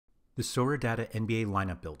The SorareData NBA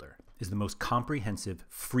Lineup Builder is the most comprehensive,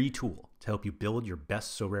 free tool to help you build your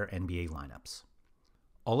best Sorare NBA lineups.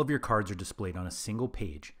 All of your cards are displayed on a single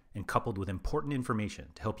page and coupled with important information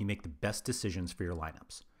to help you make the best decisions for your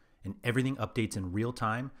lineups, and everything updates in real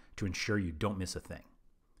time to ensure you don't miss a thing.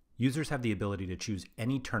 Users have the ability to choose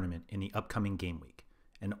any tournament in the upcoming game week,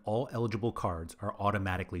 and all eligible cards are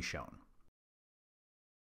automatically shown.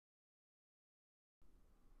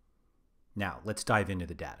 Now, let's dive into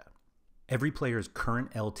the data. Every player's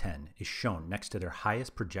current L10 is shown next to their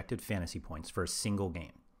highest projected fantasy points for a single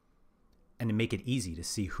game. And to make it easy to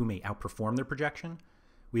see who may outperform their projection,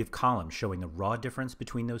 we have columns showing the raw difference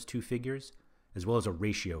between those two figures, as well as a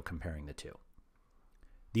ratio comparing the two.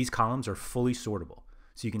 These columns are fully sortable,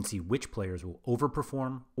 so you can see which players will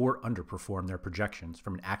overperform or underperform their projections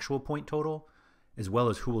from an actual point total, as well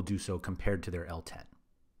as who will do so compared to their L10.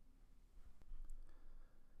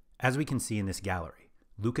 As we can see in this gallery,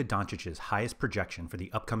 Luka Doncic's highest projection for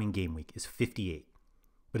the upcoming game week is 58,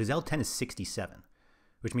 but his L10 is 67,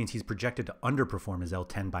 which means he's projected to underperform his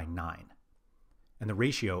L10 by 9. And the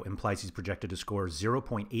ratio implies he's projected to score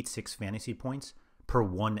 0.86 fantasy points per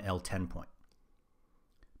one L10 point.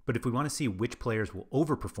 But if we want to see which players will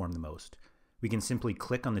overperform the most, we can simply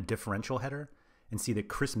click on the differential header and see that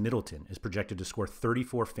Chris Middleton is projected to score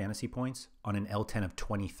 34 fantasy points on an L10 of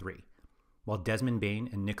 23, while Desmond Bane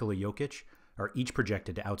and Nikola Jokic are each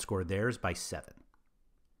projected to outscore theirs by 7.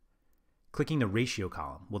 Clicking the ratio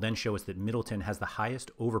column will then show us that Middleton has the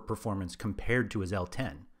highest overperformance compared to his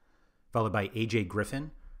L10, followed by AJ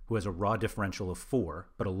Griffin, who has a raw differential of 4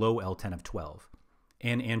 but a low L10 of 12,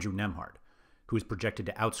 and Andrew Nembhard, who is projected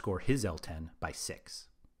to outscore his L10 by 6.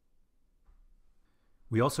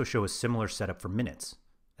 We also show a similar setup for minutes,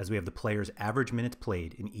 as we have the players' average minutes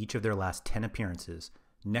played in each of their last 10 appearances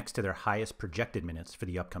next to their highest projected minutes for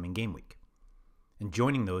the upcoming game week. And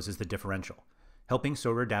joining those is the differential, helping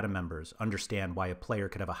SorareData members understand why a player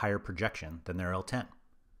could have a higher projection than their L10.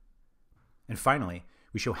 And finally,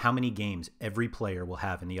 we show how many games every player will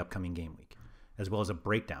have in the upcoming game week, as well as a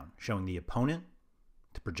breakdown showing the opponent,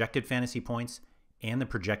 the projected fantasy points, and the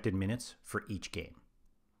projected minutes for each game.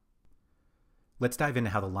 Let's dive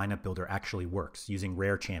into how the lineup builder actually works using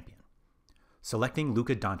Rare Champion. Selecting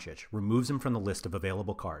Luka Doncic removes him from the list of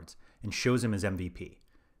available cards and shows him as MVP,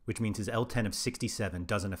 which means his L10 of 67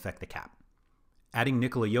 doesn't affect the cap. Adding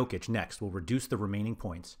Nikola Jokic next will reduce the remaining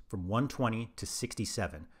points from 120 to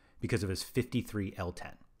 67 because of his 53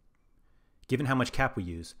 L10. Given how much cap we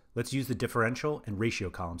use, let's use the differential and ratio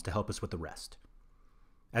columns to help us with the rest.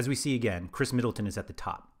 As we see again, Chris Middleton is at the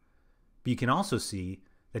top, but you can also see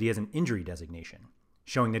that he has an injury designation,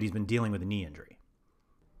 showing that he's been dealing with a knee injury.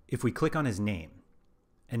 If we click on his name,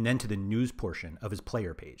 and then to the news portion of his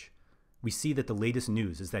player page, we see that the latest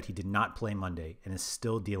news is that he did not play Monday and is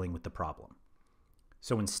still dealing with the problem.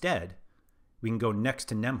 So instead, we can go next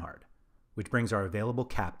to Nembhard, which brings our available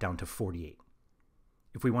cap down to 48.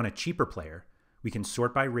 If we want a cheaper player, we can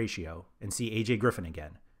sort by ratio and see AJ Griffin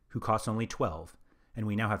again, who costs only 12, and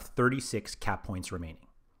we now have 36 cap points remaining.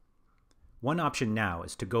 One option now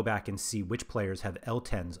is to go back and see which players have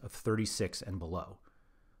L10s of 36 and below,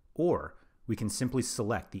 or we can simply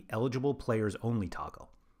select the eligible players only toggle,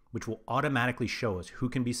 which will automatically show us who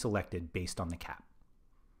can be selected based on the cap.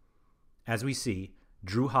 As we see,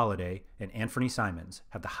 Drew Holiday and Anthony Simons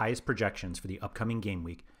have the highest projections for the upcoming game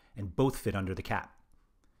week and both fit under the cap.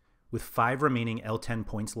 With 5 remaining L10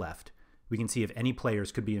 points left, we can see if any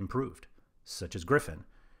players could be improved, such as Griffin,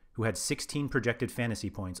 who had 16 projected fantasy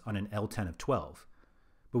points on an L10 of 12,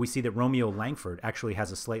 but we see that Romeo Langford actually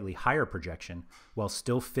has a slightly higher projection while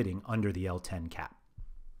still fitting under the L10 cap.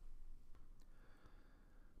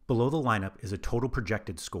 Below the lineup is a total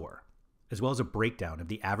projected score, as well as a breakdown of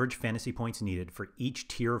the average fantasy points needed for each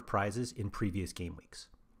tier of prizes in previous game weeks.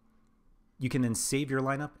 You can then save your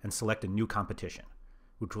lineup and select a new competition,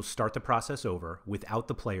 which will start the process over without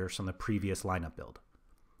the players from the previous lineup build.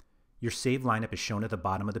 Your saved lineup is shown at the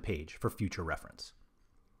bottom of the page for future reference.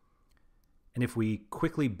 And if we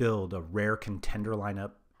quickly build a rare contender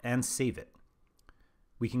lineup and save it,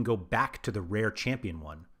 we can go back to the Rare Champion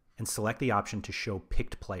one and select the option to show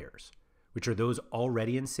picked players, which are those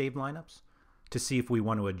already in saved lineups, to see if we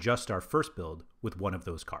want to adjust our first build with one of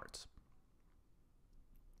those cards.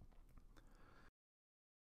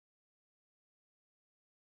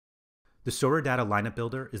 The SorareData Lineup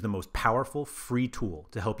Builder is the most powerful free tool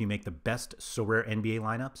to help you make the best Sorare NBA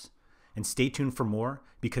lineups, and stay tuned for more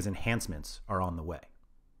because enhancements are on the way.